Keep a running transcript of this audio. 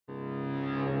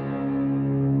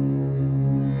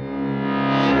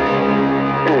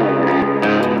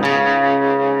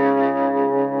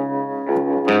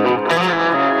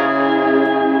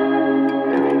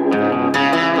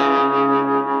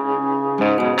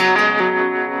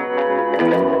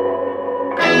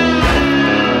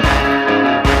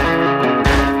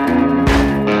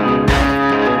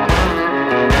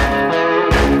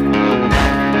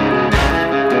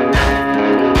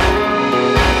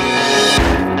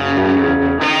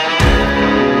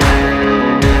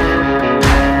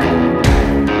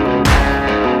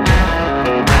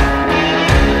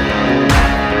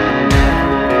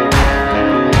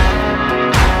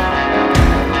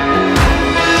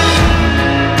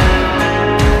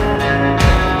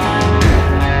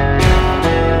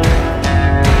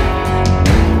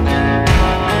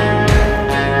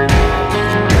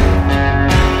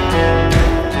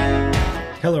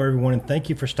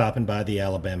you for stopping by the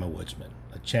Alabama Woodsman,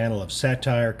 a channel of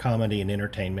satire, comedy, and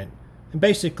entertainment, and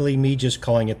basically me just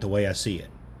calling it the way I see it.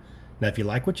 Now, if you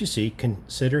like what you see,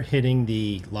 consider hitting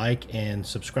the like and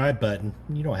subscribe button.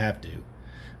 You don't have to.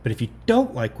 But if you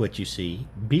don't like what you see,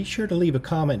 be sure to leave a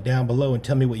comment down below and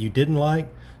tell me what you didn't like,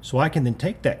 so I can then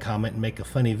take that comment and make a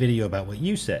funny video about what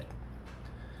you said.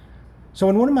 So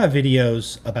in one of my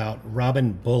videos about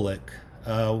Robin Bullock,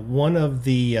 one of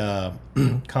the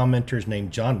commenters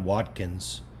named John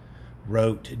Watkins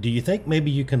wrote, "Do you think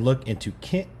maybe you can look into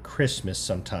Kent Christmas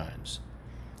sometimes?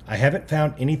 I haven't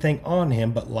found anything on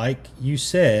him, but like you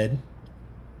said,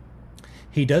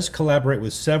 he does collaborate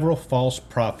with several false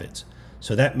prophets.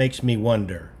 So that makes me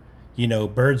wonder, you know,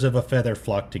 birds of a feather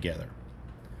flock together."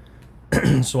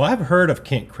 So I've heard of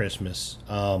Kent Christmas,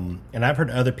 and I've heard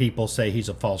other people say he's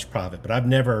a false prophet, but I've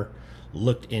never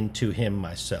looked into him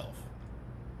myself.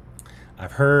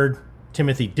 I've heard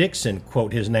Timothy Dixon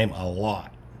quote his name a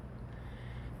lot.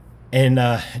 And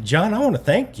John, I want to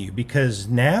thank you, because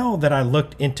now that I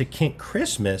looked into Kent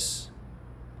Christmas,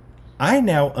 I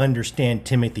now understand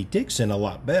Timothy Dixon a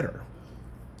lot better.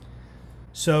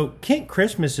 So Kent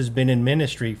Christmas has been in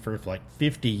ministry for like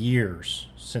 50 years,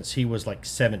 since he was like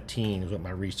 17 is what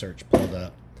my research pulled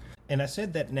up. And I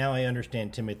said that now I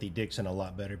understand Timothy Dixon a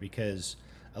lot better, because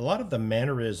a lot of the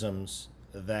mannerisms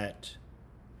that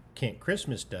Kent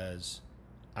Christmas does,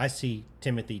 I see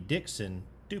Timothy Dixon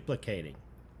duplicating.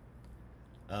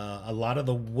 A lot of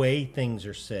the way things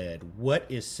are said, what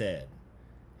is said.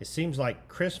 It seems like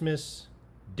Christmas,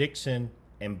 Dixon,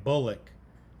 and Bullock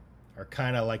are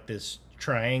kind of like this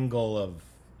triangle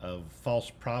of false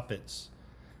prophets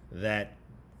that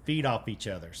feed off each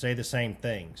other, say the same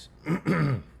things.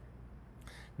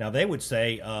 Now they would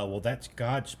say, well, that's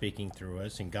God speaking through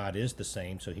us, and God is the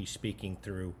same, so he's speaking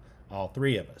through all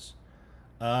three of us.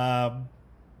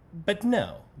 But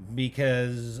no,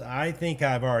 because I think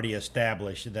I've already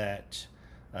established that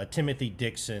Timothy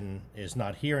Dixon is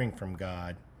not hearing from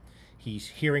God. He's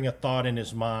hearing a thought in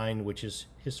his mind, which is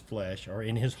his flesh, or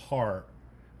in his heart,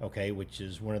 okay, which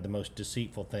is one of the most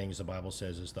deceitful things the Bible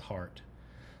says is the heart.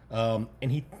 And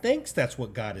he thinks that's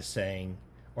what God is saying,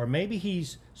 or maybe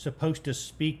he's supposed to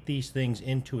speak these things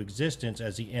into existence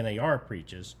as the NAR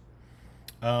preaches.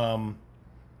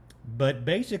 But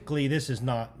basically, this is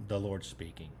not the Lord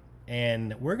speaking.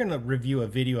 And we're going to review a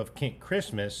video of Kent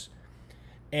Christmas.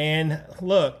 And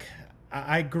look,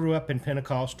 I grew up in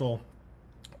Pentecostal.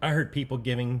 I heard people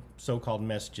giving so-called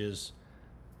messages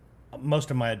most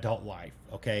of my adult life,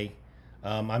 okay?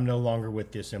 I'm no longer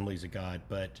with the Assemblies of God,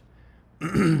 but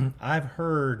I've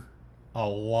heard a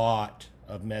lot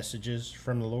of messages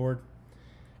from the Lord.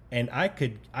 And I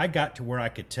got to where I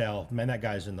could tell, man, that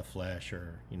guy's in the flesh,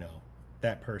 or, you know,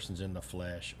 that person's in the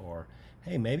flesh, or,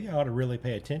 hey, maybe I ought to really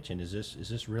pay attention. Is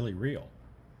this really real?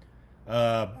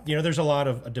 You know, there's a lot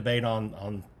of debate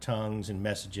on tongues and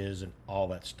messages and all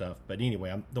that stuff. But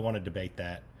anyway, I don't want to debate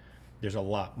that. There's a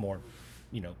lot more,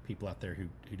 you know, people out there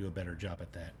who do a better job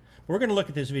at that. We're going to look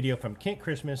at this video from Kent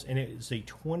Christmas, and it's a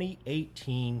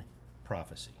 2018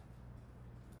 prophecy.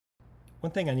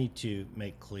 One thing I need to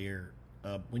make clear,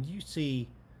 when you see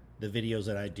the videos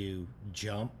that I do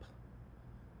jump,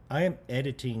 I am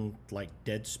editing like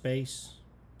dead space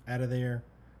out of there,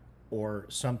 or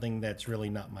something that's really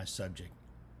not my subject,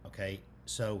 okay?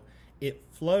 So it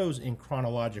flows in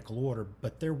chronological order,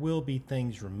 but there will be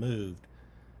things removed,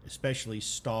 especially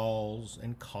stalls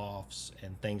and coughs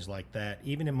and things like that.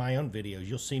 Even in my own videos,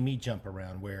 you'll see me jump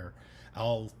around where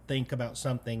I'll think about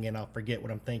something and I'll forget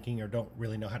what I'm thinking, or don't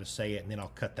really know how to say it, and then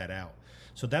I'll cut that out.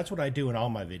 So that's what I do in all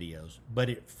my videos, but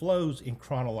it flows in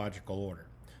chronological order.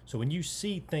 So when you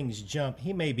see things jump,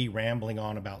 he may be rambling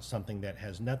on about something that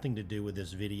has nothing to do with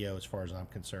this video as far as I'm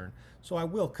concerned. So I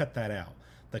will cut that out.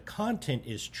 The content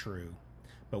is true,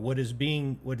 but what is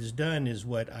done is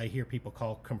what I hear people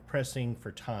call compressing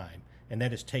for time, and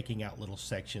that is taking out little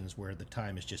sections where the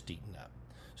time is just eaten up.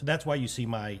 So that's why you see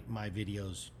my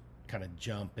videos kind of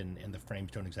jump and the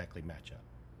frames don't exactly match up.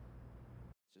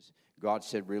 God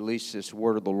said, release this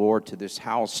word of the Lord to this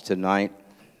house tonight.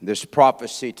 This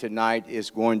prophecy tonight is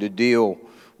going to deal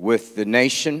with the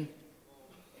nation.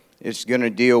 It's going to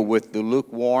deal with the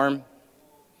lukewarm.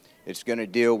 It's going to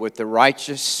deal with the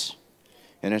righteous.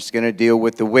 And it's going to deal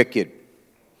with the wicked.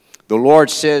 The Lord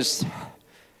says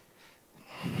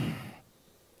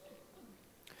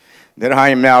that I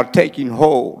am now taking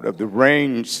hold of the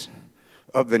reins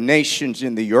of the nations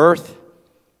in the earth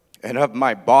and of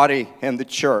my body and the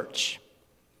church.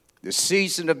 The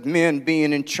season of men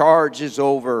being in charge is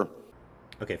over.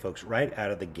 Okay, folks, right out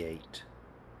of the gate,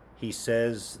 he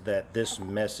says that this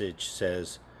message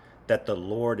says that the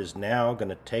Lord is now going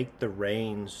to take the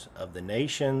reins of the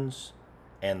nations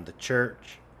and the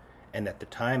church, and that the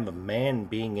time of man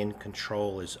being in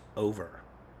control is over.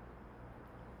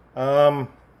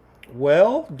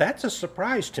 Well, that's a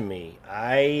surprise to me.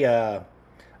 I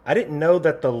didn't know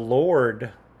that the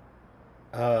Lord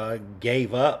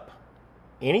gave up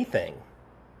anything.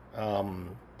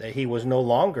 That he was no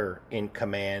longer in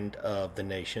command of the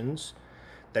nations,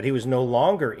 that he was no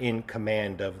longer in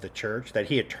command of the church, that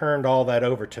he had turned all that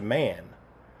over to man.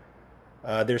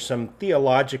 There's some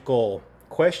theological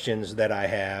questions that I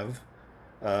have.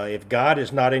 If God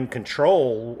is not in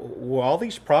control, well, all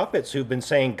these prophets who've been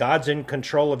saying God's in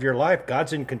control of your life,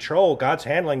 God's in control, God's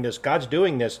handling this, God's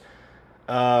doing this,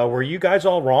 were you guys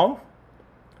all wrong?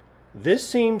 This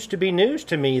seems to be news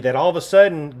to me, that all of a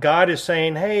sudden God is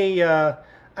saying, hey,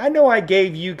 I know I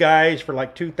gave you guys for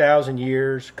like 2,000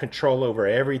 years control over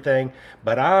everything,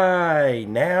 but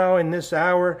now in this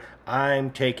hour,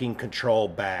 I'm taking control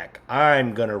back.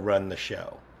 I'm going to run the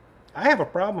show. I have a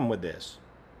problem with this.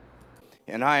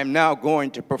 And I am now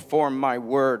going to perform my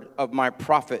word of my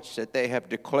prophets that they have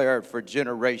declared for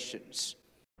generations.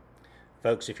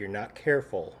 Folks, if you're not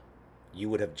careful, you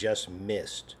would have just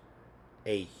missed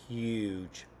a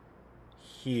huge,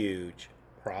 huge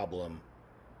problem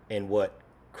in what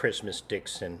Christmas,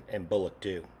 Dixon, and Bullock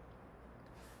do.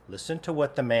 Listen to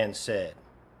what the man said.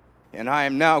 And I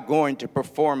am now going to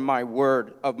perform my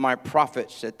word of my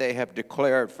prophets that they have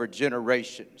declared for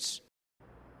generations.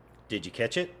 Did you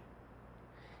catch it?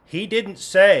 He didn't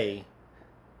say,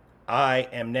 I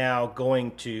am now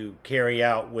going to carry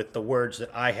out with the words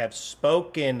that I have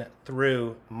spoken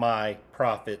through my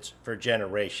prophets for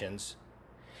generations.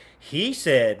 He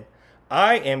said,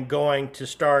 I am going to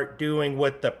start doing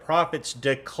what the prophets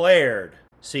declared.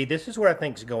 See, this is what I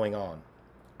think is going on.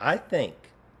 I think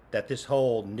that this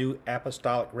whole new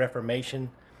apostolic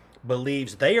reformation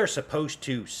believes they are supposed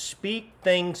to speak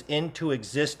things into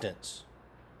existence.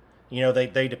 You know,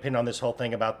 they depend on this whole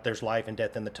thing about there's life and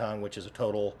death in the tongue, which is a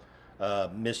total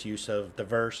misuse of the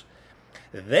verse.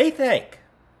 They think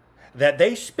that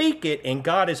they speak it and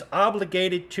God is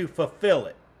obligated to fulfill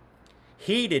it.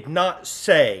 He did not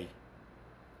say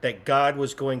that God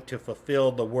was going to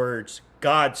fulfill the words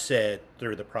God said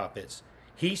through the prophets.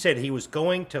 He said he was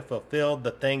going to fulfill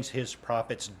the things his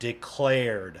prophets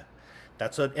declared.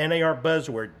 That's an NAR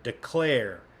buzzword,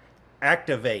 declare,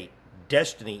 activate,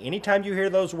 destiny. Anytime you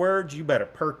hear those words, you better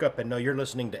perk up and know you're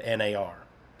listening to NAR.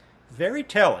 Very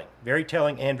telling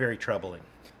and very troubling.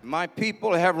 My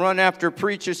people have run after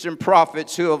preachers and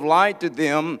prophets who have lied to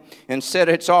them and said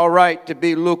it's all right to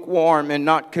be lukewarm and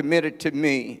not committed to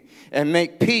me and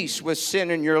make peace with sin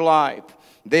in your life.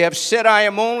 They have said I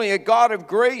am only a God of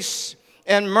grace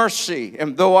and mercy,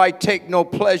 and though I take no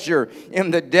pleasure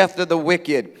in the death of the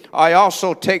wicked, I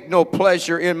also take no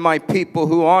pleasure in my people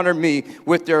who honor me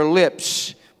with their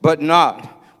lips, but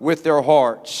not with their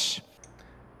hearts.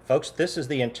 Folks, this is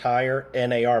the entire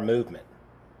NAR movement.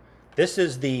 This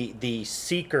is the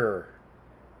seeker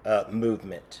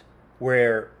movement,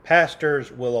 where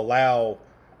pastors will allow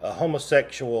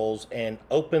homosexuals and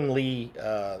openly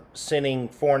sinning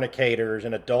fornicators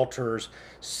and adulterers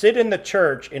sit in the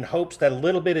church in hopes that a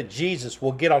little bit of Jesus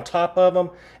will get on top of them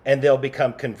and they'll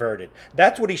become converted.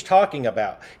 That's what he's talking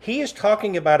about. He is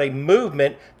talking about a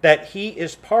movement that he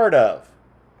is part of.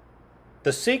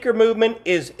 The seeker movement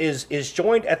is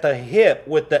joined at the hip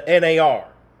with the NAR.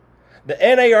 The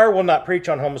NAR will not preach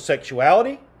on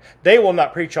homosexuality. They will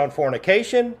not preach on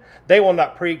fornication. They will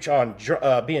not preach on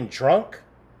being drunk.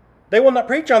 They will not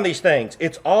preach on these things.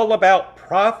 It's all about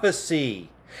prophecy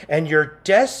and your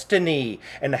destiny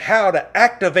and how to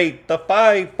activate the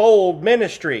fivefold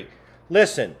ministry.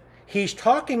 Listen, he's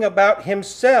talking about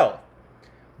himself,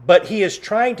 but he is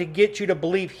trying to get you to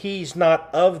believe he's not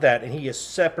of that and he is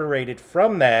separated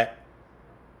from that.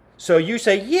 So you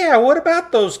say, yeah, what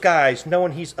about those guys?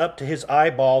 Knowing he's up to his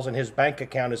eyeballs and his bank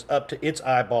account is up to its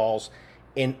eyeballs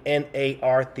in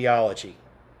NAR theology.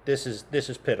 This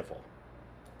is pitiful.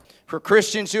 For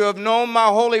Christians who have known my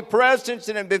holy presence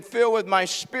and have been filled with my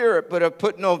spirit, but have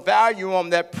put no value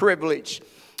on that privilege,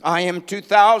 I am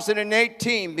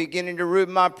 2018 beginning to root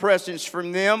my presence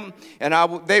from them, and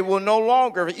they will no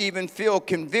longer even feel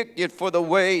convicted for the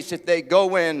ways that they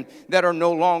go in that are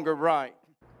no longer right.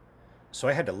 So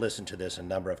I had to listen to this a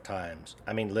number of times.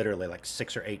 I mean, literally like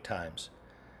 6 or 8 times.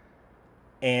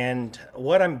 And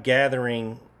what I'm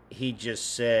gathering he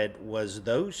just said was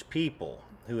those people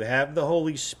who have the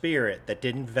Holy Spirit that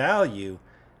didn't value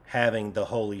having the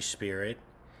Holy Spirit,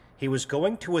 he was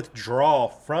going to withdraw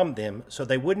from them so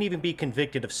they wouldn't even be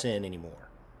convicted of sin anymore.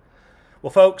 Well,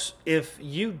 folks, if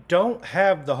you don't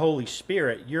have the Holy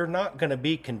Spirit, you're not going to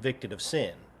be convicted of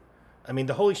sin. I mean,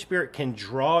 the Holy Spirit can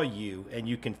draw you and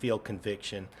you can feel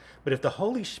conviction. But if the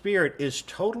Holy Spirit is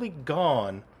totally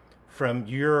gone from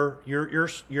if you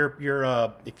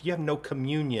have no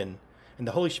communion and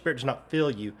the Holy Spirit does not fill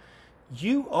you,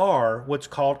 you are what's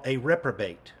called a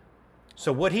reprobate.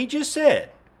 So what he just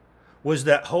said was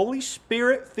that Holy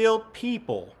Spirit-filled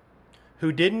people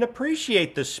who didn't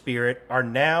appreciate the Spirit are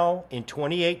now, in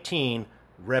 2018,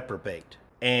 reprobate.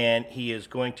 And he is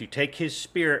going to take his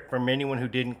Spirit from anyone who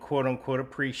didn't quote-unquote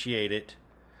appreciate it.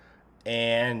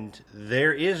 And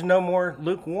there is no more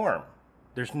lukewarm.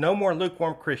 There's no more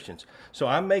lukewarm Christians. So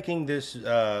I'm making this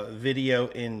video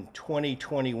in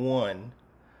 2021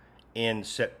 in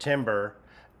September.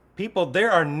 People,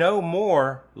 there are no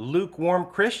more lukewarm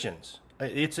Christians.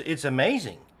 It's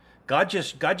amazing. God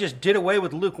just did away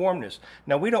with lukewarmness.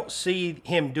 Now, we don't see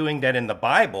him doing that in the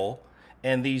Bible,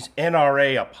 and these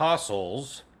NRA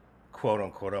apostles,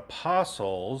 quote-unquote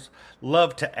apostles,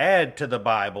 love to add to the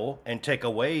Bible and take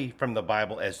away from the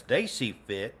Bible as they see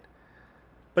fit.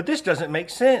 But this doesn't make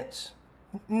sense.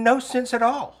 No sense at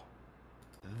all.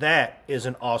 That is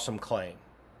an awesome claim.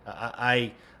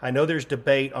 I know there's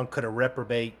debate on could a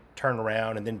reprobate turn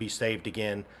around and then be saved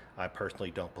again. I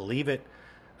personally don't believe it.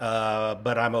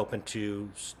 But I'm open to,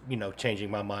 changing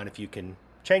my mind if you can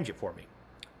change it for me.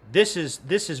 This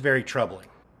is very troubling.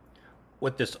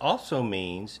 What this also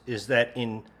means is that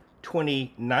in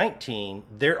 2019,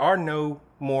 there are no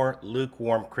more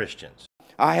lukewarm Christians.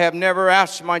 I have never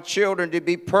asked my children to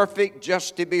be perfect,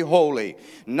 just to be holy.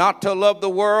 Not to love the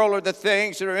world or the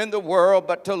things that are in the world,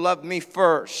 but to love me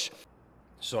first.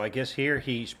 So I guess here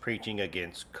he's preaching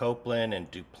against Copeland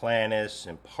and Duplantis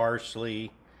and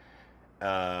Parsley.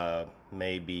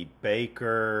 Maybe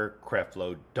Baker,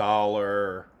 Creflo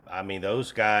Dollar. I mean,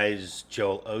 those guys,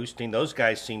 Joel Osteen, those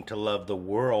guys seem to love the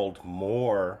world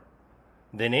more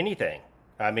than anything.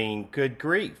 I mean, good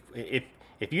grief.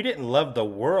 If you didn't love the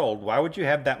world, why would you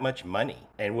have that much money?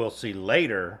 And we'll see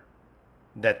later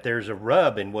that there's a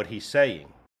rub in what he's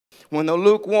saying. When the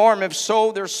lukewarm have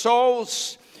sold their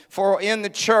souls for in the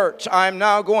church, I'm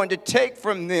now going to take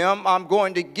from them. I'm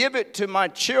going to give it to my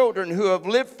children who have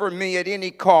lived for me at any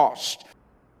cost.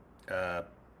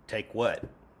 Take what?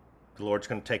 The Lord's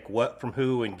going to take what from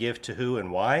who and give to who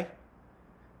and why?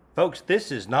 Folks,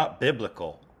 this is not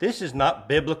biblical. This is not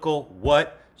biblical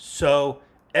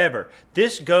whatsoever.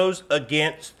 This goes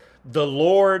against the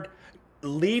Lord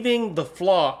leaving the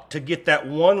flock to get that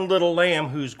one little lamb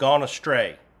who's gone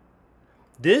astray.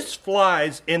 This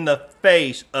flies in the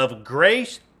face of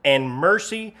grace and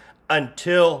mercy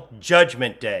until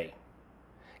Judgment Day.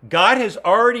 God has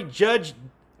already judged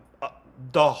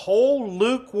the whole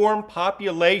lukewarm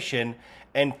population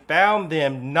and found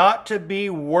them not to be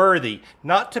worthy,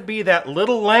 not to be that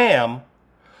little lamb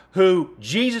who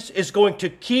Jesus is going to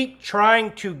keep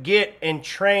trying to get and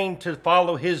train to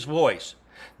follow his voice.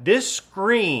 This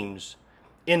screams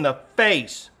in the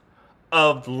face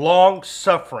of long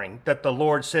suffering that the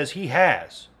Lord says he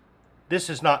has. This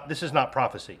is not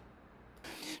prophecy.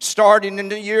 Starting in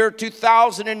the year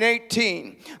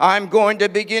 2018, I'm going to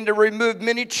begin to remove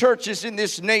many churches in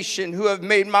this nation who have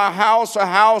made my house a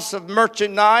house of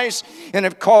merchandise and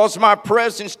have caused my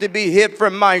presence to be hid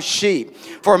from my sheep.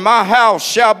 For my house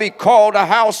shall be called a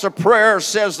house of prayer,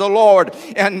 says the Lord,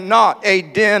 and not a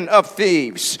den of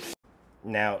thieves.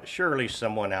 Now, surely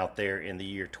someone out there in the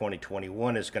year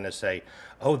 2021 is going to say,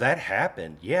 oh, that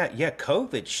happened. Yeah,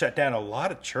 COVID shut down a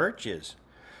lot of churches.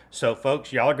 So,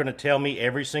 folks, y'all are going to tell me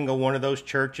every single one of those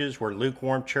churches were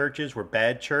lukewarm churches, were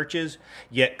bad churches,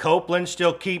 yet Copeland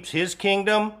still keeps his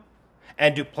kingdom,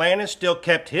 and Duplantis still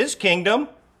kept his kingdom,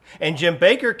 and Jim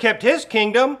Baker kept his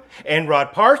kingdom, and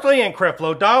Rod Parsley and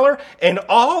Creflo Dollar, and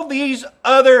all these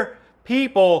other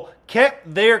people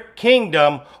kept their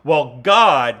kingdom while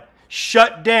God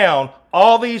shut down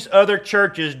all these other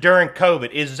churches during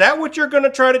COVID. Is that what you're going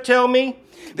to try to tell me?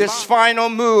 This final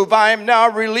move I am now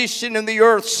releasing in the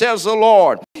earth, says the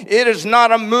Lord. It is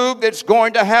not a move that's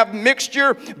going to have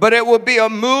mixture, but it will be a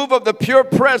move of the pure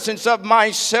presence of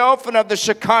myself and of the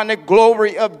Shekinah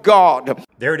glory of God.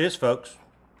 There it is, folks.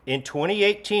 In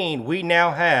 2018, we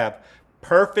now have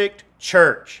perfect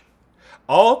church.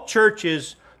 All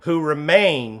churches who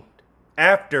remain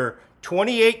after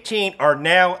 2018 are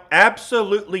now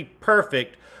absolutely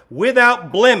perfect,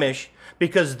 without blemish,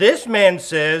 because this man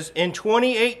says in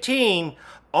 2018,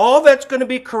 all that's going to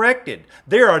be corrected.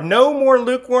 There are no more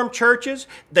lukewarm churches.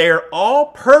 They are all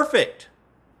perfect.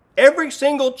 Every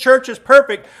single church is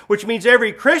perfect, which means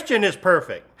every Christian is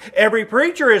perfect. Every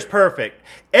preacher is perfect.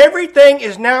 Everything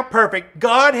is now perfect.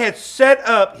 God has set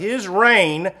up his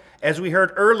reign, as we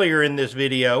heard earlier in this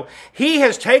video. He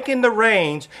has taken the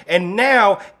reins, and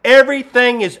now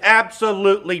everything is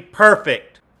absolutely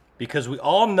perfect. Because we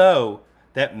all know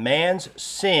that man's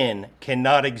sin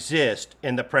cannot exist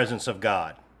in the presence of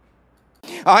God.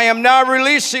 I am now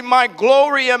releasing my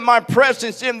glory and my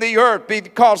presence in the earth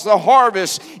because the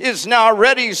harvest is now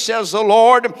ready, says the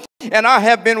Lord. And I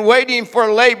have been waiting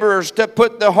for laborers to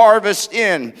put the harvest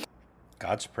in.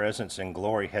 God's presence and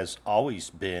glory has always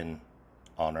been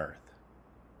on earth.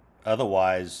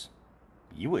 Otherwise,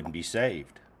 you wouldn't be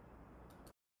saved.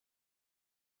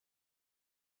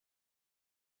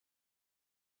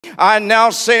 I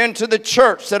now say unto the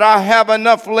church that I have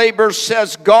enough labor,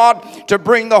 says God, to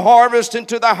bring the harvest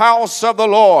into the house of the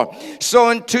Lord. So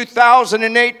in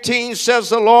 2018, says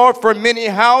the Lord, for many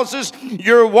houses,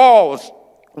 your walls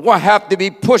will have to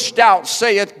be pushed out,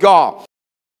 saith God.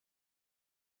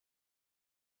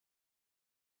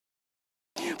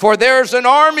 For there's an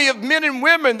army of men and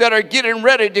women that are getting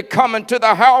ready to come into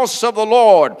the house of the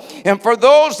Lord. And for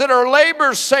those that are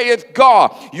laborers, saith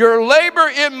God, your labor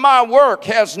in my work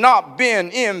has not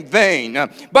been in vain.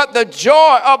 But the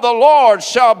joy of the Lord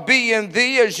shall be in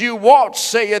thee as you watch,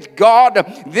 saith God,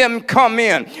 them come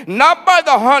in. Not by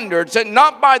the hundreds and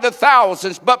not by the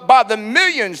thousands, but by the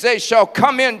millions they shall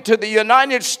come into the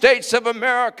United States of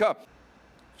America.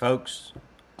 Folks,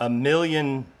 1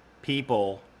 million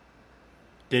people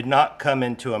did not come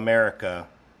into America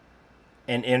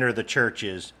and enter the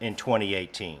churches in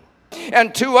 2018.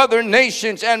 And 2 other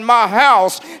nations, and my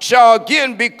house shall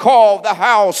again be called the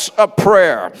house of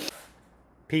prayer.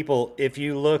 People, if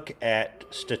you look at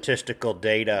statistical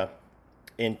data,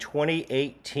 in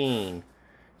 2018,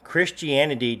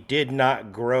 Christianity did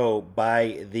not grow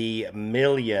by the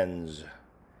millions.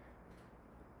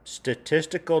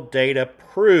 Statistical data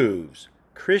proves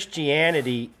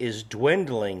Christianity is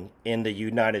dwindling in the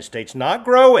United States, not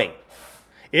growing.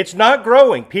 It's not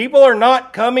growing. People are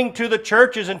not coming to the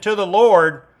churches and to the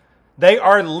Lord. They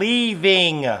are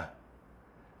leaving.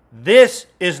 This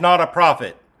is not a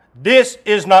prophet. This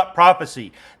is not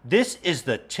prophecy. This is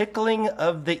the tickling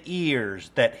of the ears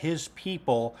that his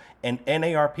people and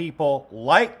NAR people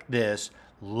like this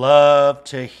love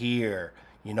to hear.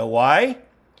 You know why?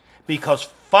 Because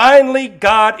finally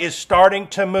God is starting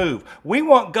to move. We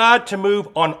want God to move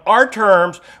on our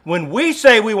terms when we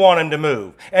say we want him to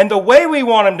move and the way we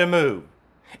want him to move,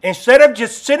 instead of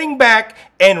just sitting back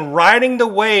and riding the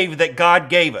wave that God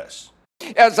gave us.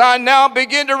 As I now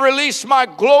begin to release my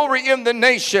glory in the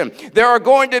nation, there are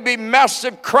going to be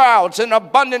massive crowds and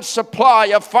abundant supply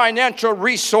of financial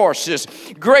resources.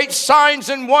 Great signs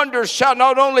and wonders shall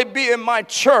not only be in my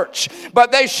church,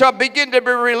 but they shall begin to be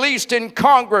released in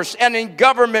Congress and in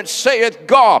government, saith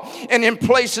God, and in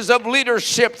places of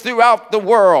leadership throughout the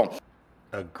world.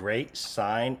 A great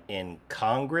sign in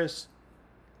Congress,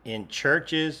 in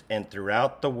churches, and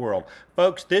throughout the world.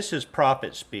 Folks, this is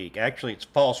prophet speak. Actually, it's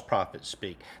false prophet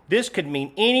speak. This could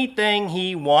mean anything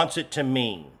he wants it to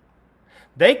mean.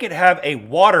 They could have a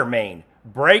water main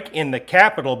break in the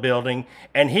Capitol building,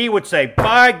 and he would say,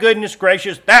 by goodness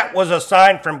gracious, that was a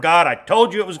sign from God. I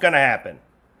told you it was going to happen.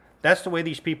 That's the way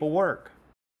these people work.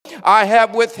 I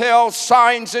have withheld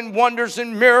signs and wonders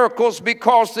and miracles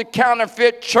because the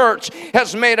counterfeit church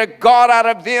has made a god out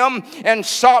of them and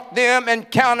sought them and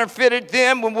counterfeited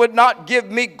them and would not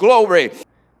give me glory.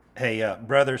 Hey,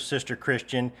 brother, sister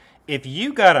Christian, if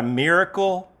you got a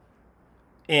miracle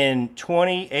in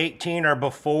 2018 or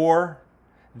before,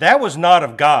 that was not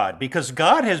of God, because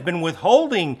God has been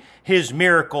withholding his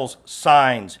miracles,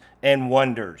 signs, and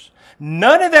wonders.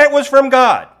 None of that was from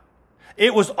God.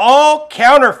 It was all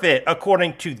counterfeit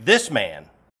according to this man.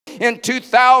 In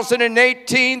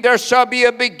 2018, there shall be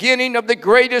a beginning of the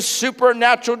greatest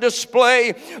supernatural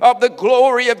display of the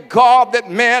glory of God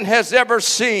that man has ever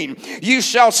seen. You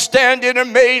shall stand in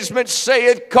amazement,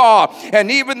 saith God, and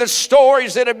even the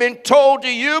stories that have been told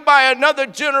to you by another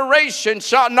generation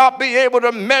shall not be able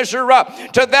to measure up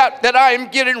to that I am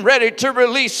getting ready to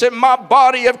release in my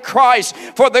body of Christ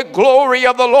for the glory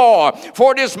of the Lord.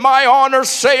 For it is my honor,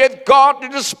 saith God, to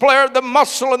display the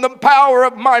muscle and the power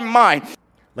of my mind.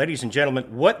 Ladies and gentlemen,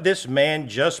 what this man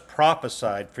just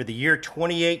prophesied for the year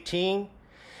 2018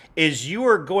 is you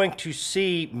are going to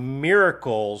see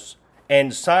miracles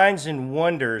and signs and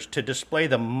wonders to display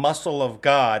the muscle of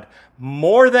God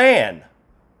more than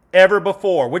ever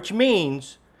before, which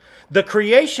means the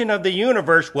creation of the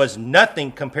universe was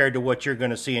nothing compared to what you're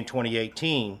going to see in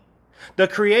 2018. The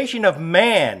creation of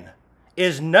man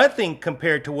is nothing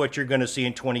compared to what you're going to see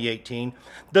in 2018.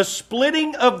 The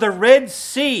splitting of the Red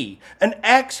Sea, an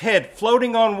axe head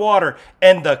floating on water,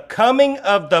 and the coming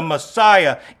of the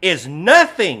Messiah is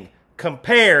nothing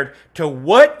compared to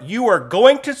what you are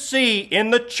going to see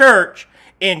in the church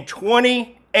in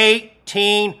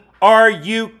 2018. Are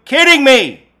you kidding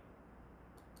me?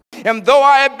 And though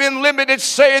I have been limited,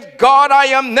 saith God, I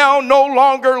am now no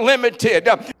longer limited.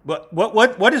 But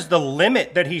what is the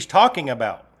limit that he's talking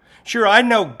about? Sure, I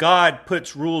know God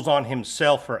puts rules on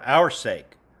himself for our sake.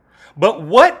 But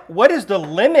what is the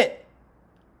limit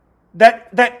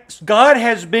that God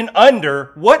has been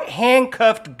under? What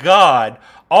handcuffed God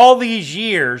all these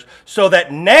years so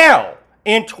that now,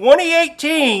 in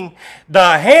 2018,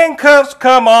 the handcuffs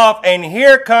come off and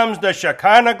here comes the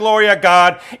Shekinah glory of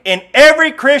God in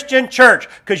every Christian church.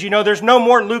 Because you know there's no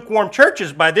more lukewarm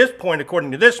churches by this point,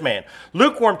 according to this man.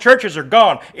 Lukewarm churches are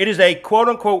gone. It is a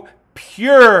quote-unquote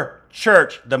pure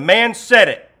church. The man said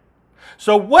it.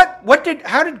 So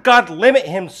how did God limit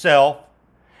himself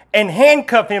and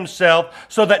handcuff himself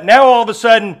so that now all of a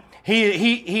sudden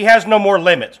he has no more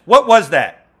limits? What was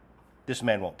that? This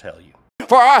man won't tell you.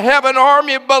 For I have an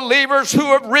army of believers who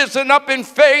have risen up in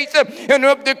faith and who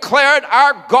have declared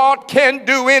our God can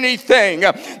do anything.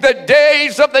 The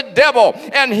days of the devil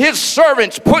and his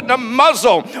servants putting a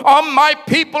muzzle on my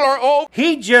people are over.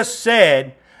 He just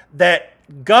said that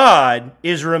God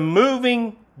is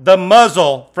removing the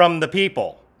muzzle from the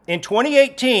people. In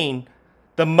 2018,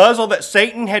 the muzzle that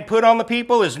Satan had put on the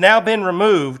people has now been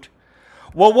removed.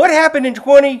 Well, what happened in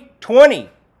 2020?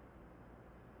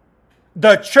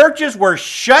 The churches were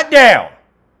shut down.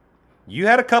 You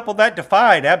had a couple that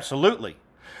defied, absolutely.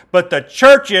 But the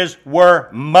churches were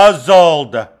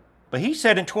muzzled. But he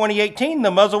said in 2018 the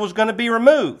muzzle was going to be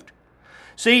removed.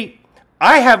 See,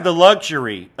 I have the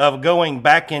luxury of going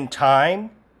back in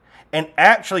time and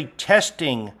actually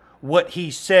testing what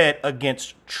he said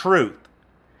against truth.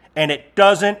 And it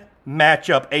doesn't match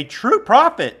up. A true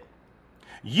prophet,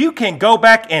 you can go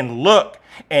back and look,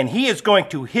 and he is going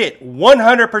to hit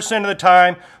 100% of the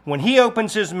time. When he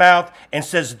opens his mouth and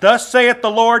says, "Thus saith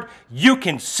the Lord," you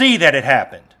can see that it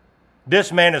happened.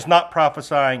 This man is not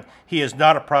prophesying. He is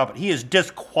not a prophet. He is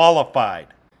disqualified.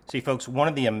 See, folks, one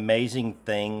of the amazing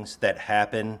things that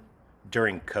happened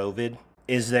during COVID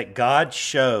is that God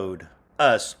showed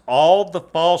us all the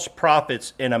false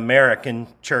prophets in American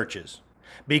churches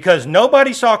because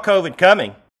nobody saw COVID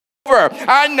coming.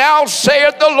 I now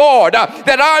saith the Lord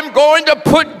that I'm going to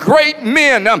put great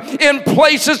men in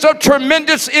places of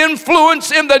tremendous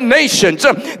influence in the nations.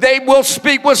 They will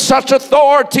speak with such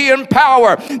authority and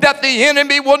power that the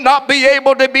enemy will not be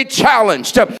able to be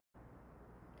challenged.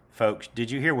 Folks, did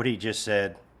you hear what he just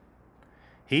said?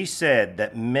 He said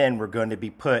that men were going to be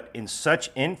put in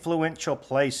such influential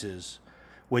places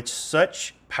with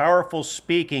such powerful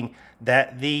speaking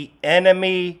that the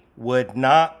enemy would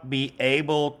not be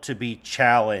able to be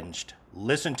challenged.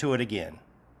 Listen to it again.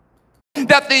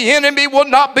 That the enemy will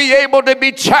not be able to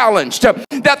be challenged.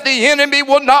 That the enemy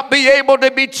will not be able to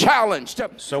be challenged.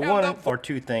 So one or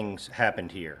two things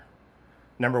happened here.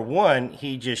 Number one,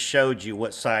 he just showed you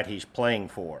what side he's playing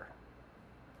for.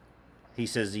 He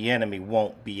says the enemy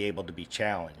won't be able to be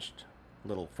challenged.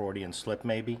 Little Freudian slip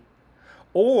maybe.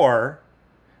 Or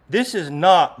this is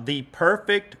not the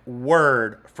perfect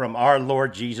word from our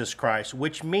Lord Jesus Christ,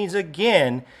 which means,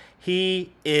 again,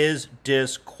 he is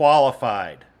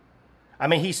disqualified. I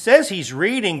mean, he says he's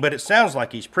reading, but it sounds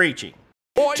like he's preaching.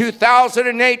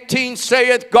 2018,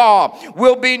 saith God,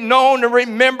 will be known and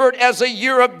remembered as a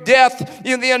year of death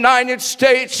in the United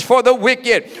States for the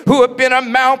wicked, who have been a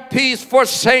mouthpiece for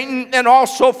Satan and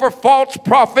also for false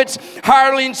prophets,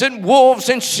 hirelings and wolves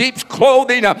in sheep's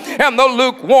clothing, and the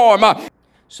lukewarm.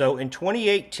 So in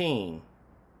 2018,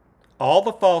 all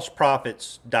the false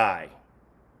prophets die.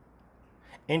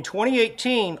 In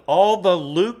 2018, all the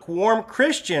lukewarm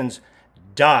Christians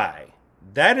die.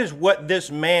 That is what this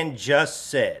man just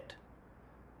said.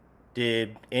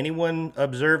 Did anyone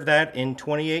observe that in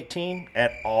 2018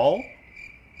 at all?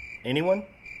 Anyone?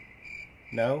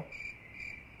 No?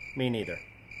 Me neither.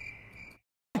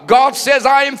 God says,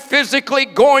 I am physically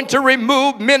going to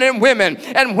remove men and women.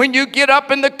 And when you get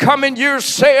up in the coming years,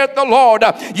 saith the Lord,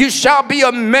 you shall be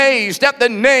amazed at the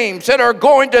names that are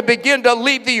going to begin to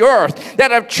leave the earth,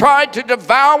 that have tried to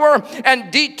devour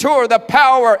and detour the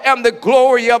power and the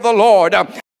glory of the Lord.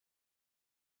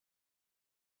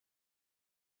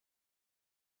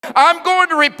 I'm going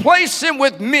to replace him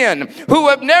with men who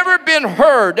have never been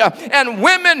heard and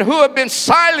women who have been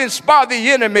silenced by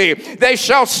the enemy. They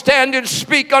shall stand and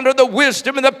speak under the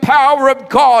wisdom and the power of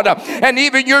God. And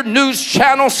even your news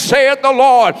channel, saith the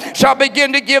Lord, shall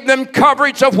begin to give them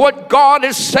coverage of what God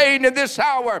is saying in this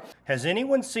hour. Has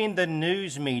anyone seen the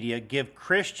news media give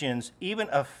Christians even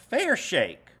a fair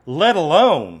shake, let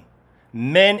alone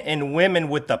men and women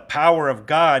with the power of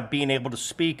God being able to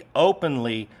speak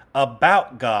openly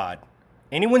about God?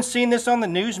 Anyone seen this on the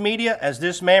news media as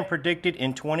this man predicted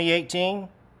in 2018?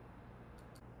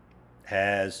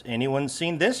 Has anyone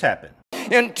seen this happen?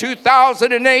 In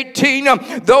 2018, though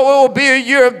it will be a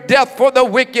year of death for the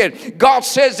wicked, God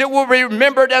says it will be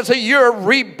remembered as a year of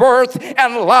rebirth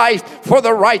and life for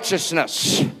the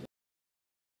righteousness.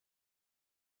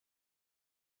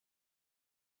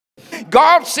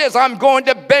 God says, I'm going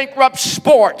to bankrupt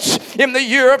sports. In the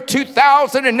year of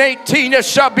 2018, it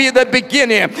shall be the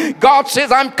beginning. God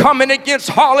says, I'm coming against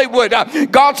Hollywood.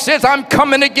 God says, I'm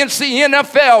coming against the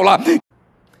NFL.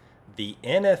 The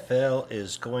NFL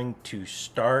is going to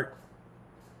start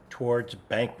towards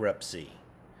bankruptcy.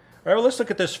 All right, well, let's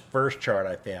look at this first chart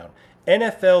I found.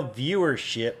 NFL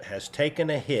viewership has taken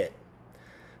a hit.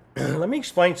 Let me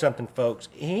explain something, folks.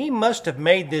 He must have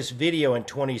made this video in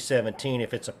 2017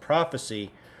 if it's a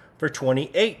prophecy for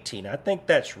 2018. I think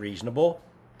that's reasonable.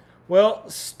 Well,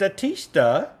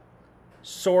 Statista,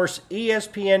 source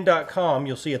ESPN.com,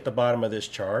 you'll see at the bottom of this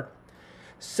chart,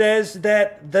 says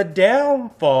that the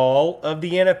downfall of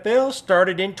the NFL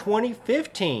started in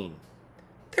 2015.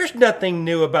 There's nothing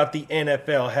new about the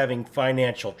NFL having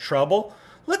financial trouble.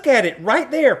 Look at it right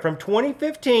there from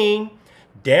 2015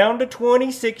 down to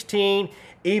 2016,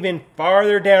 even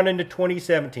farther down into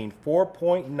 2017,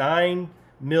 4.9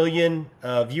 million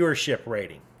viewership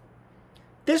rating.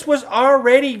 This was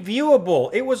already viewable.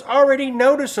 It was already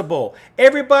noticeable.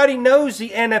 Everybody knows the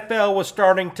NFL was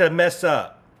starting to mess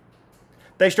up.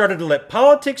 They started to let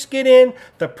politics get in.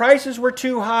 The prices were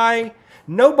too high.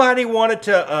 Nobody wanted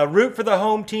to root for the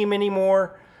home team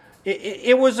anymore.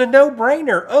 It was a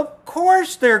no-brainer. Of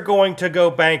course they're going to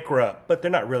go bankrupt, but they're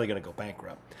not really going to go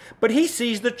bankrupt. But he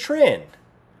sees the trend.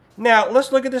 Now,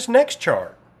 let's look at this next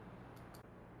chart.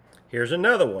 Here's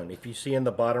another one. If you see in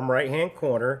the bottom right-hand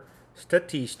corner,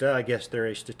 Statista, I guess they're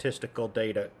a statistical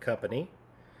data company.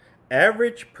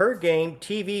 Average per game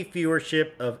TV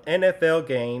viewership of NFL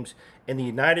games in the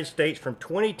United States from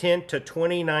 2010 to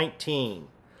 2019.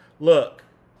 Look.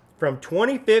 From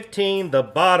 2015, the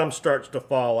bottom starts to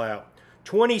fall out.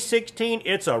 2016,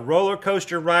 it's a roller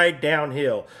coaster ride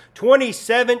downhill.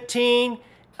 2017,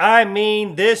 I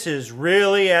mean, this is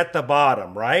really at the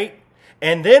bottom, right?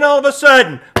 And then all of a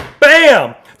sudden,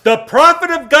 bam! The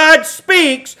prophet of God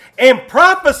speaks and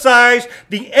prophesies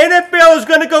the NFL is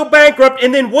going to go bankrupt.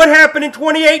 And then what happened in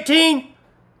 2018?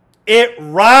 It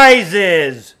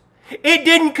rises. It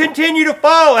didn't continue to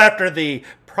fall after the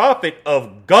prophet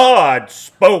of God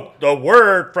spoke the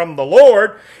word from the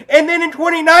Lord. And then in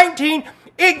 2019,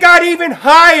 it got even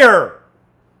higher.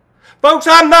 Folks,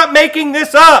 I'm not making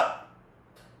this up.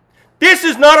 This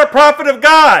is not a prophet of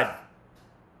God.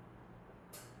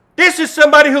 This is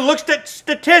somebody who looks at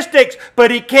statistics, but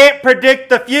he can't predict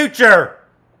the future.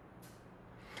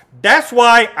 That's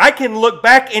why I can look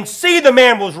back and see the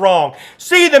man was wrong,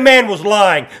 see the man was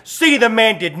lying, see the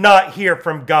man did not hear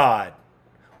from God.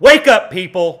 Wake up,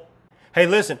 people. Hey,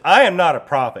 listen, I am not a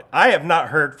prophet. I have not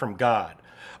heard from God.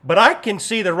 But I can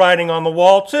see the writing on the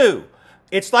wall, too.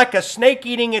 It's like a snake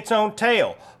eating its own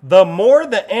tail. The more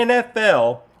the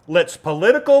NFL lets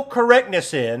political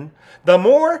correctness in, the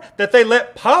more that they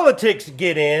let politics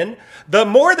get in, the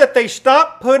more that they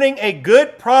stop putting a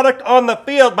good product on the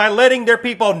field by letting their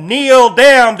people kneel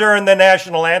down during the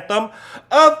national anthem,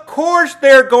 of course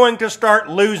they're going to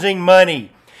start losing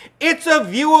money. It's a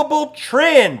viewable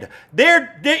trend.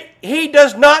 He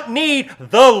does not need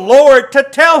the Lord to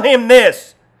tell him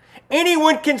this.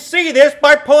 Anyone can see this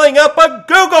by pulling up a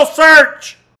Google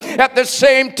search. At the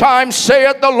same time,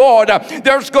 saith the Lord,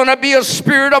 there's going to be a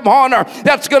spirit of honor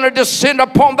that's going to descend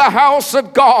upon the house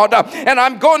of God. And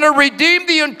I'm going to redeem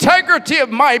the integrity of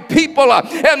my people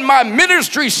and my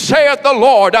ministry, saith the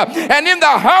Lord. And in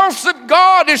the house of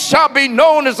God it shall be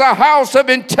known as a house of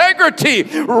integrity,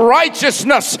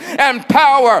 righteousness, and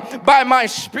power by my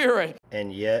spirit.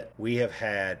 And yet we have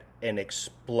had an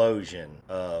explosion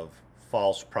of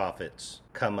false prophets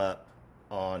come up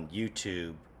on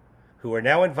YouTube who are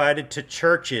now invited to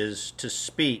churches to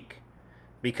speak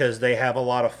because they have a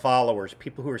lot of followers,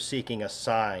 people who are seeking a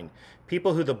sign,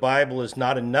 people who the Bible is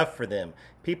not enough for them,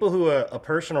 people who a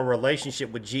personal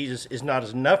relationship with Jesus is not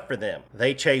enough for them.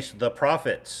 They chase the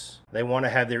prophets. They want to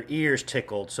have their ears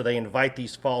tickled, so they invite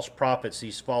these false prophets,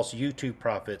 these false YouTube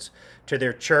prophets, to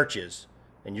their churches.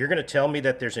 And you're going to tell me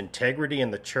that there's integrity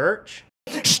in the church?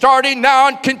 Starting now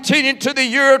and continuing to the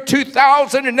year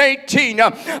 2018,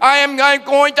 I am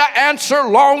going to answer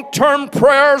long-term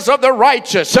prayers of the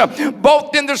righteous,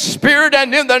 both in the spirit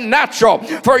and in the natural.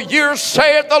 For years,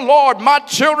 saith the Lord, my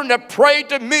children have prayed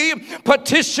to me,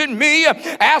 petitioned me,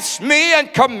 asked me,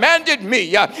 and commanded me.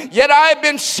 Yet I have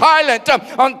been silent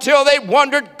until they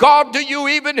wondered, God, do you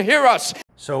even hear us?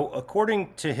 So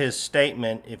according to his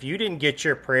statement, if you didn't get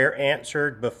your prayer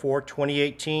answered before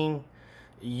 2018,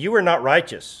 you are not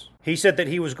righteous. He said that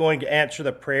he was going to answer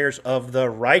the prayers of the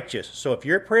righteous. So if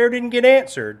your prayer didn't get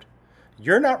answered,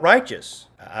 you're not righteous.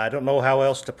 I don't know how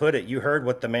else to put it. You heard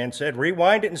what the man said.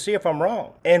 Rewind it and see if I'm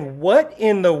wrong. And what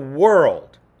in the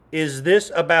world is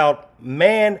this about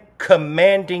man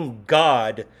commanding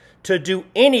God to do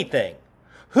anything?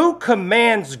 Who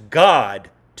commands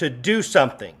God to do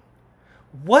something?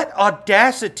 What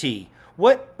audacity?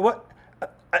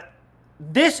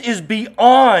 This is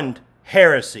beyond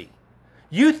heresy.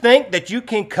 You think that you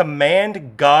can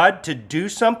command God to do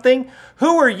something?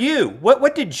 Who are you? What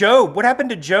happened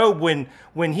to Job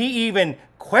when he even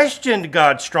questioned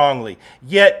God strongly?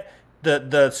 Yet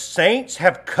the saints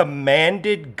have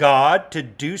commanded God to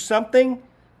do something?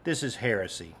 This is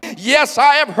heresy. Yes,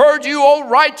 I have heard you, O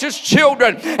righteous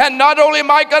children. And not only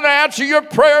am I going to answer your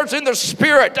prayers in the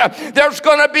Spirit, there's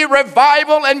going to be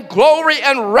revival and glory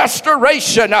and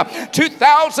restoration.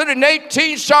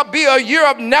 2018 shall be a year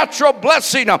of natural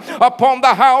blessing upon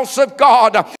the house of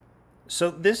God. So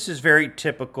this is very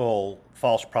typical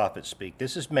false prophet speak.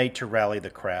 This is made to rally the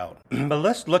crowd. But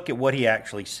let's look at what he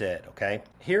actually said, okay?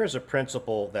 Here is a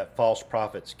principle that false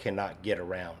prophets cannot get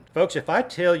around. Folks, if I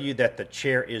tell you that the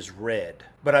chair is red,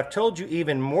 but I've told you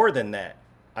even more than that.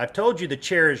 I've told you the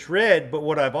chair is red, but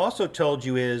what I've also told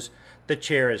you is the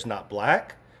chair is not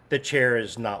black, the chair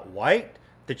is not white,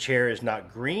 the chair is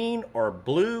not green or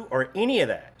blue or any of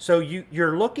that. So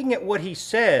you're looking at what he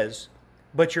says,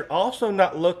 but you're also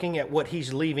not looking at what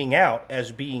he's leaving out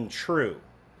as being true.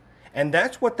 And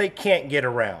that's what they can't get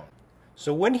around.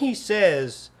 So when he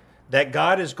says that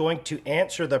God is going to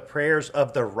answer the prayers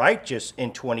of the righteous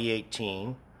in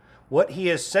 2018, what he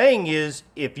is saying is,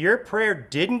 if your prayer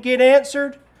didn't get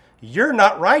answered, you're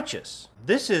not righteous.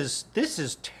 This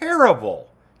is terrible,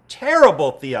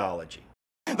 terrible theology.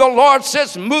 The Lord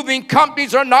says moving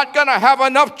companies are not going to have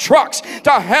enough trucks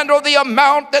to handle the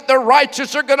amount that the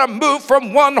righteous are going to move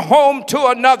from one home to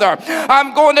another.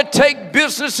 I'm going to take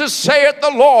businesses, saith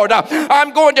the Lord.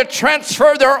 I'm going to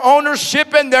transfer their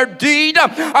ownership and their deed.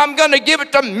 I'm going to give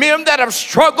it to men that have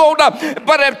struggled,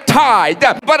 but have tithed.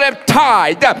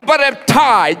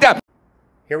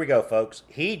 Here we go, folks.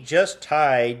 He just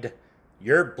tied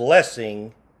your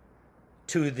blessing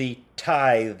to the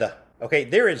tithe. Okay,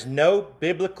 there is no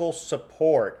biblical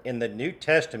support in the New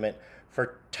Testament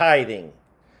for tithing.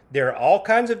 There are all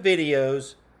kinds of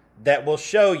videos that will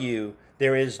show you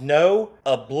there is no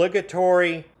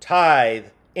obligatory tithe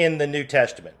in the New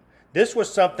Testament. This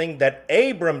was something that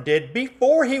Abram did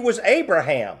before he was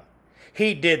Abraham.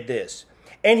 He did this.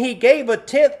 And he gave a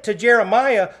tenth to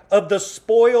Jeremiah of the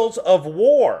spoils of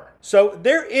war. So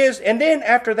there is, and then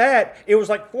after that, it was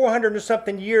like 400 and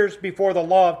something years before the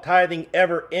law of tithing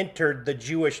ever entered the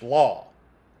Jewish law.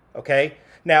 Okay?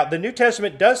 Now, the New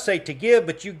Testament does say to give,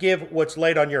 but you give what's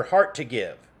laid on your heart to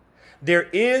give. There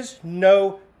is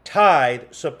no tithe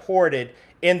supported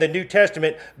in the New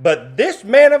Testament, but this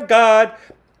man of God,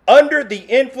 under the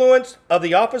influence of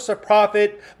the office of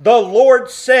prophet, the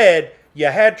Lord said, you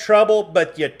had trouble,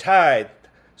 but you tithed.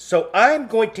 So I'm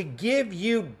going to give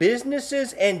you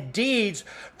businesses and deeds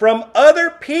from other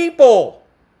people.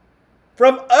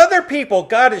 From other people.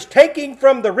 God is taking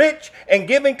from the rich and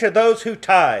giving to those who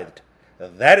tithed.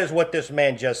 That is what this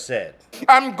man just said.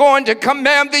 I'm going to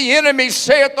command the enemy,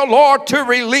 saith the Lord, to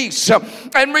release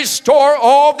and restore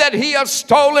all that he has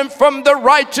stolen from the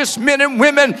righteous men and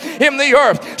women in the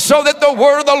earth, so that the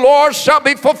word of the Lord shall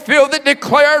be fulfilled that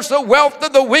declares the wealth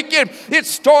of the wicked is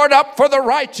stored up for the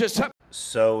righteous.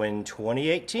 So in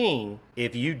 2018,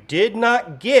 if you did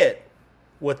not get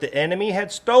what the enemy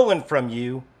had stolen from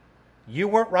you, you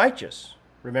weren't righteous.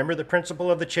 Remember the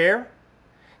principle of the chair?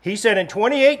 He said in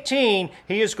 2018,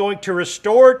 he is going to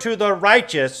restore to the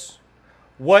righteous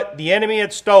what the enemy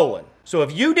had stolen. So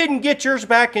if you didn't get yours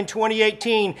back in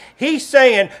 2018, he's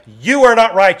saying you are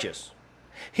not righteous.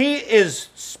 He is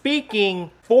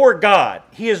speaking for God.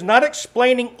 He is not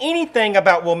explaining anything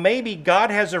about, well, maybe God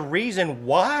has a reason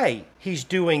why he's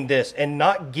doing this and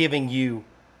not giving you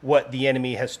what the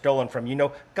enemy has stolen from you.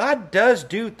 No, God does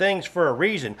do things for a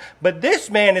reason. But this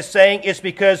man is saying it's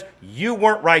because you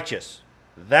weren't righteous.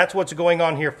 That's what's going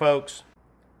on here, folks.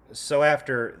 So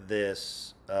after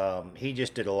this, he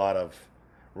just did a lot of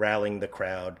rallying the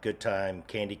crowd, good time,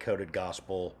 candy-coated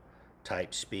gospel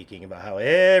type speaking about how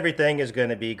everything is going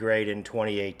to be great in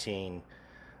 2018.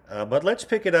 But let's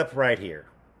pick it up right here.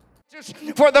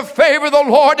 For the favor of the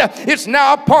Lord is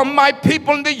now upon my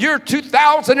people in the year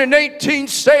 2018,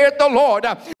 saith the Lord.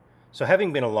 So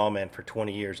having been a lawman for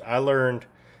 20 years, I learned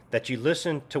that you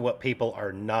listen to what people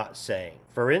are not saying.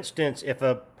 For instance, if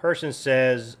a person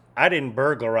says, I didn't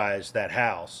burglarize that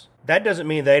house, that doesn't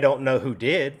mean they don't know who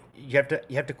did. You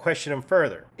have to question them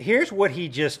further. Here's what he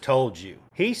just told you.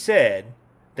 He said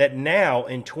that now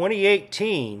in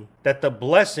 2018 that the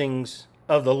blessings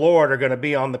of the Lord are going to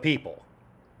be on the people.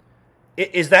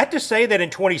 Is that to say that in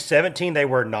 2017 they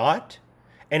were not?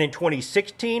 And in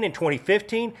 2016 and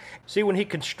 2015? See, when he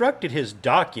constructed his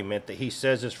document that he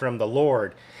says is from the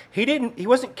Lord, he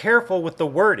wasn't careful with the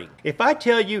wording. If I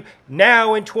tell you,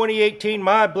 now in 2018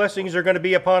 my blessings are going to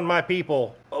be upon my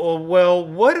people, well,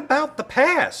 what about the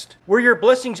past? Were your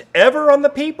blessings ever on the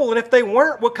people? And if they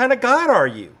weren't, what kind of God are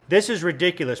you? This is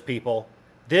ridiculous, people.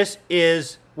 This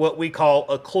is what we call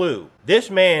a clue. This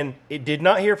man, it did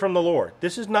not hear from the Lord.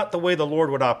 This is not the way the Lord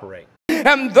would operate.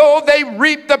 And though they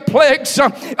reap the plagues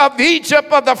of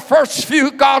Egypt of the first few,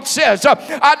 God says,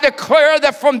 I declare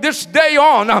that from this day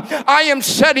on, I am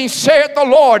setting, saith the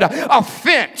Lord, a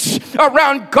fence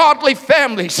around godly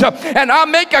families. And I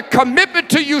make a commitment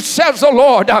to you, says the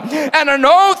Lord, and an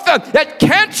oath that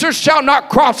cancer shall not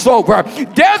cross over,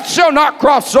 death shall not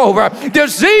cross over,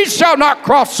 disease shall not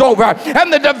cross over,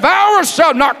 and the devourer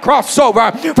shall not cross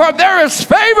over. For there is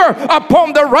favor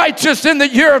upon the righteous in the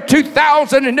year of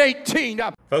 2018.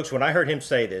 Folks, when I heard him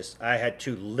say this, I had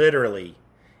to literally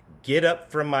get up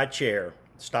from my chair,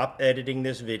 stop editing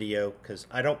this video, because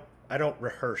I don't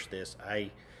rehearse this.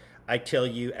 I tell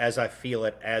you as I feel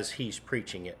it as he's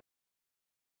preaching it.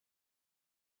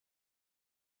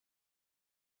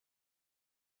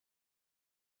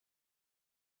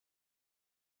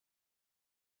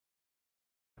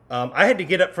 I had to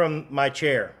get up from my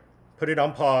chair, put it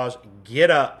on pause, get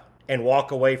up, and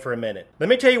walk away for a minute. Let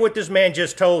me tell you what this man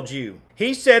just told you.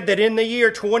 He said that in the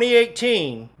year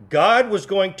 2018, God was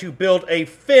going to build a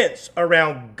fence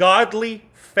around godly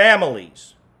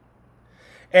families,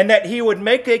 and that he would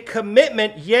make a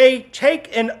commitment, yea,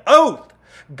 take an oath.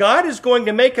 God is going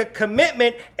to make a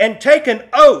commitment and take an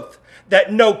oath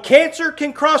that no cancer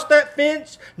can cross that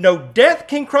fence, no death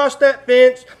can cross that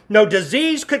fence, no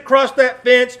disease could cross that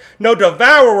fence, no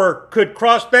devourer could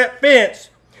cross that fence,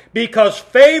 because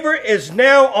favor is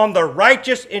now on the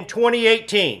righteous in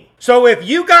 2018. So if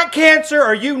you got cancer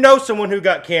or you know someone who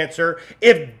got cancer,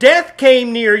 if death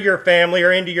came near your family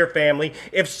or into your family,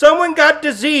 if someone got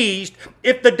diseased,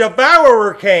 if the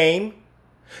devourer came,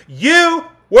 you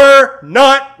were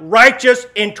not righteous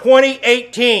in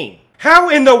 2018. How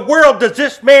in the world does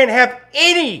this man have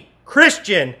any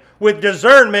Christian with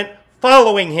discernment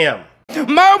following him?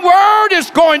 My word is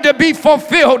going to be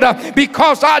fulfilled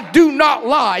because I do not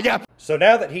lie. So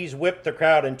now that he's whipped the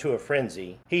crowd into a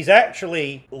frenzy, he's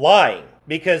actually lying,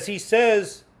 because he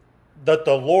says that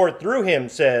the Lord through him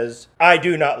says, I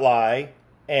do not lie,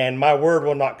 and my word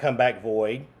will not come back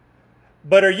void.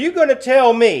 But are you going to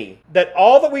tell me that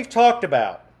all that we've talked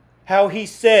about, how he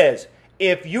says,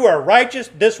 if you are righteous,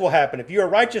 this will happen. If you are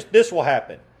righteous, this will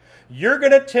happen. You're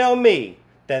going to tell me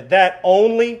that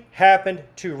only happened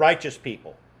to righteous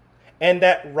people, and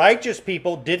that righteous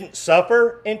people didn't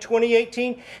suffer in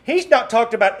 2018? He's not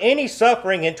talked about any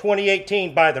suffering in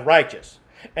 2018 by the righteous.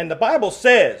 And the Bible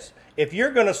says, if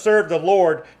you're going to serve the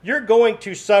Lord, you're going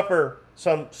to suffer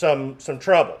some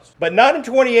troubles. But not in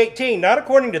 2018, not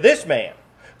according to this man.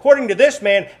 According to this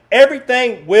man,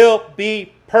 everything will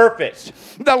be perfect.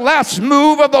 The last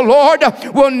move of the Lord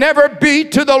will never be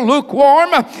to the lukewarm.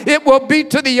 It will be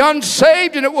to the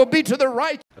unsaved, and it will be to the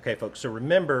righteous. Okay, folks, so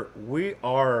remember, we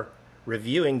are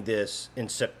reviewing this in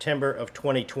September of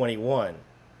 2021.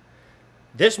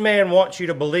 This man wants you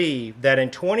to believe that in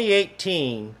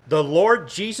 2018, the Lord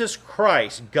Jesus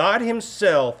Christ, God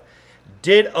himself,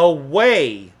 did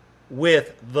away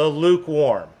with the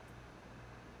lukewarm.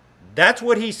 That's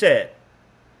what he said.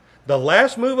 The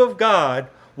last move of God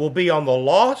will be on the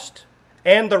lost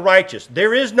and the righteous.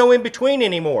 There is no in between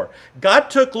anymore. God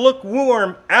took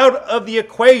lukewarm out of the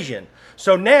equation.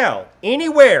 So now,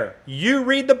 anywhere you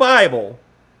read the Bible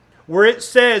where it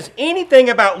says anything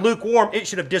about lukewarm, it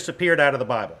should have disappeared out of the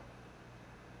Bible.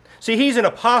 See, he's an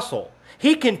apostle.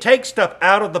 He can take stuff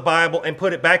out of the Bible and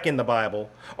put it back in the Bible,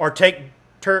 or take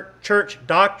church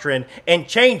doctrine and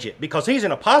change it, because he's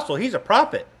an apostle. He's a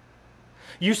prophet.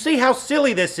 You see how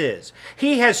silly this is.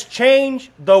 He has changed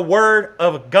the Word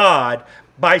of God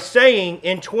by saying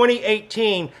in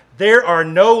 2018, there are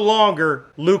no longer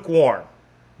lukewarm.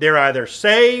 They're either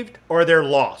saved or they're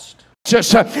lost.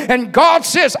 And God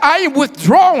says, I am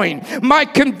withdrawing my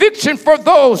conviction for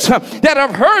those that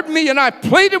have heard me, and I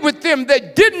pleaded with them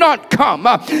that did not come.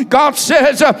 God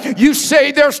says, you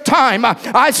say there's time.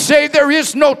 I say there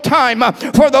is no time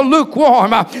for the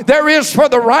lukewarm. There is for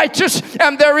the righteous,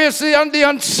 and there is the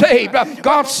unsaved.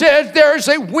 God says there is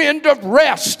a wind of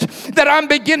rest that I'm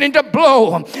beginning to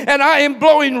blow, and I am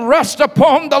blowing rest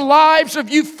upon the lives of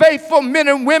you faithful men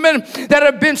and women that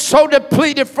have been so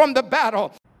depleted from the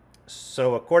battle.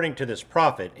 So according to this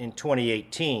prophet, in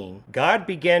 2018, God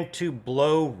began to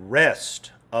blow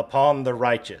rest upon the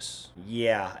righteous.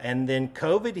 Yeah, and then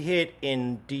COVID hit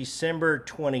in December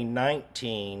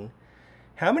 2019.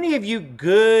 How many of you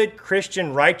good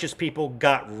Christian righteous people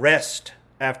got rest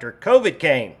after COVID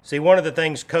came? See, one of the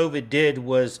things COVID did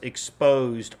was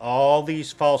exposed all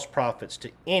these false prophets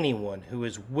to anyone who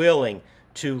is willing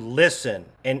to listen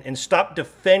and stop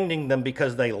defending them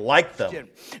because they like them.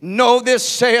 Know this,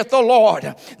 saith the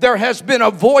Lord, there has been a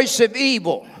voice of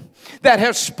evil that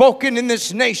has spoken in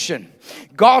this nation.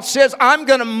 God says, I'm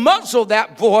going to muzzle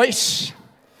that voice,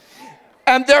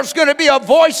 and there's going to be a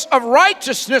voice of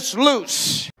righteousness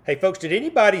loose. Hey folks, did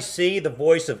anybody see the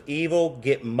voice of evil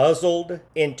get muzzled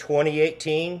in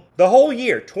 2018? The whole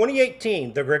year,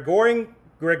 2018, the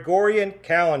Gregorian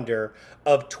calendar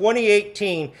of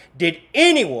 2018, did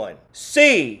anyone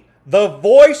see the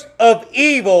voice of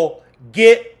evil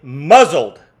get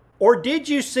muzzled? Or did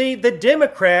you see the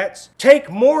Democrats take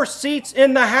more seats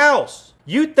in the House?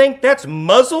 You think that's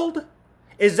muzzled?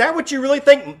 Is that what you really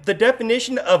think the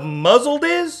definition of muzzled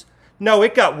is? No,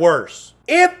 it got worse.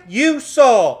 If you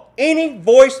saw any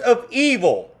voice of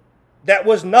evil that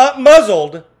was not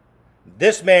muzzled,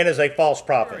 this man is a false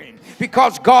prophet.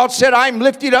 Because God said, I'm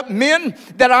lifting up men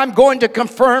that I'm going to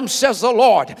confirm, says the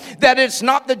Lord, that it's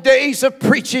not the days of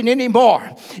preaching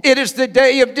anymore. It is the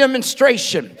day of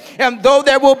demonstration. And though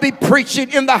there will be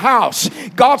preaching in the house,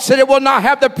 God said it will not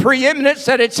have the preeminence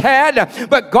that it's had,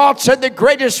 but God said the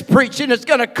greatest preaching is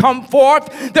going to come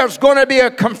forth. There's going to be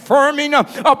a confirming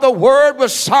of the word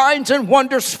with signs and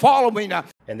wonders following.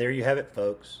 And there you have it,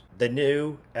 folks. The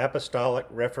new apostolic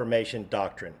Reformation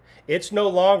doctrine. It's no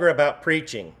longer about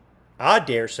preaching. I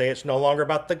dare say it's no longer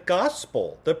about the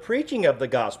gospel, the preaching of the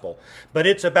gospel, but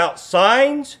it's about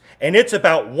signs and it's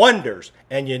about wonders.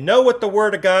 And you know what the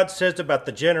Word of God says about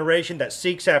the generation that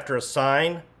seeks after a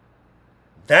sign?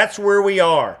 That's where we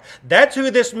are. That's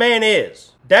who this man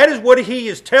is. That is what he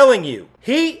is telling you.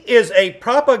 He is a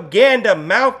propaganda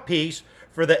mouthpiece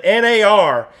for the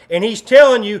NAR, and he's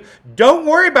telling you, don't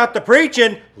worry about the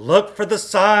preaching. Look for the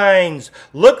signs.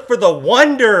 Look for the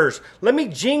wonders. Let me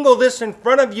jingle this in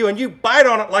front of you, and you bite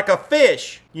on it like a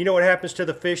fish. You know what happens to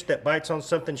the fish that bites on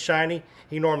something shiny?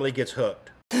 He normally gets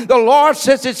hooked. The Lord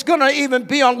says it's going to even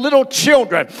be on little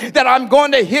children that I'm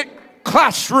going to hit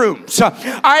classrooms.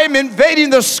 I am invading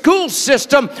the school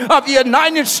system of the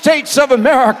United States of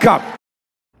America.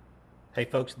 Hey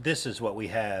folks, this is what we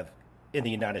have in the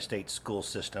United States school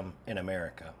system in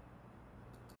America.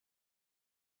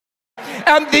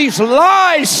 And these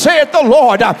lies, saith the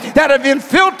Lord, that have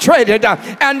infiltrated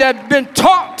and have been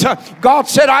taught. God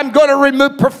said, I'm going to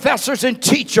remove professors and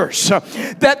teachers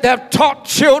that have taught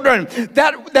children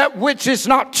that which is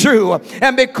not true.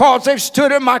 And because they've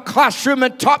stood in my classroom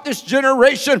and taught this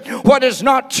generation what is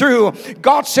not true,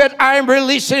 God said, I am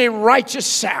releasing a righteous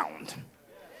sound.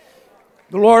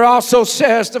 The Lord also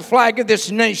says, the flag of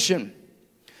this nation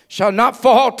shall not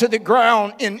fall to the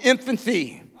ground in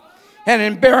infancy and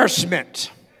embarrassment.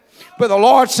 But the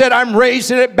Lord said, I'm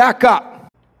raising it back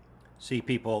up. See,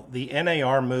 people, the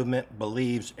NAR movement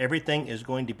believes everything is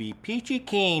going to be peachy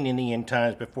keen in the end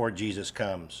times before Jesus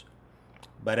comes.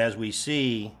 But as we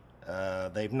see,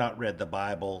 they've not read the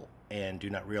Bible and do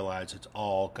not realize it's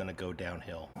all going to go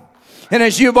downhill. And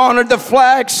as you've honored the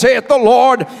flag, saith the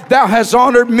Lord, thou hast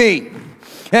honored me.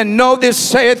 And know this,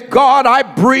 saith God, I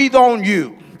breathe on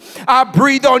you. I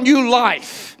breathe on you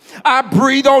life. I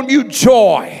breathe on you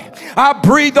joy. I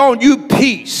breathe on you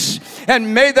peace.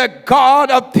 And may the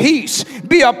God of peace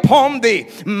be upon thee.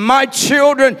 My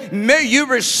children, may you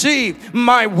receive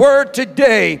my word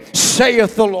today,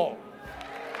 saith the Lord.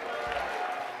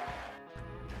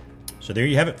 So there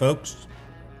you have it, folks.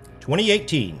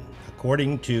 2018,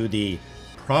 according to the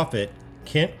prophet,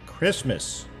 Kent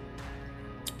Christmas.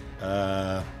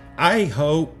 I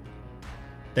hope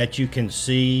that you can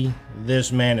see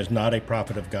this man is not a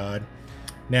prophet of God.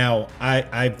 Now,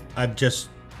 I've just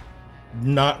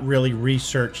not really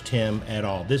researched him at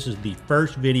all. This is the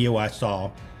first video I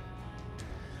saw.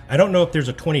 I don't know if there's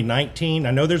a 2019.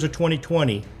 I know there's a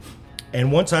 2020. And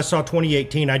once I saw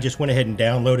 2018, I just went ahead and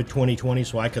downloaded 2020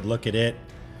 so I could look at it.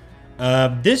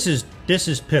 This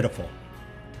is pitiful.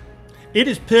 It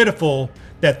is pitiful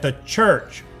that the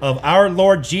church of our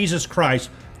Lord Jesus Christ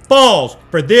falls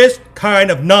for this kind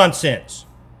of nonsense.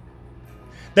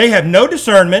 They have no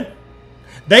discernment.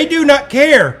 They do not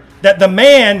care that the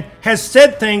man has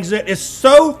said things that is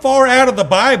so far out of the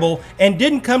Bible and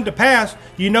didn't come to pass.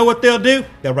 You know what they'll do?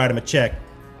 They'll write him a check.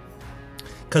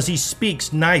 Because he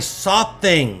speaks nice, soft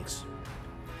things.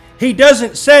 He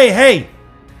doesn't say, hey,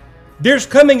 there's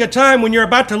coming a time when you're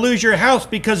about to lose your house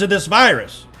because of this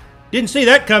virus. Didn't see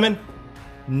that coming.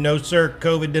 No, sir.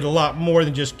 COVID did a lot more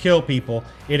than just kill people.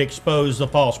 It exposed the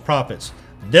false prophets.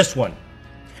 This one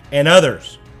and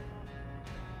others.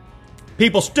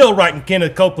 People still writing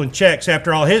Kenneth Copeland checks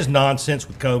after all his nonsense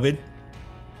with COVID.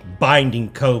 Binding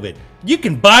COVID. You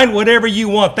can bind whatever you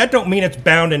want. That don't mean it's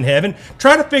bound in heaven.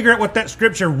 Try to figure out what that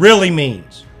scripture really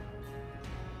means.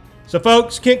 So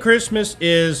folks, Kent Christmas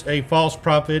is a false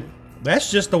prophet.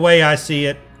 That's just the way I see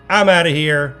it. I'm out of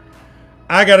here.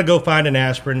 I got to go find an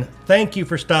aspirin. Thank you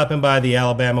for stopping by the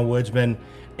Alabama Woodsman,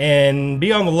 and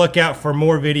be on the lookout for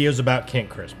more videos about Kent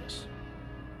Christmas.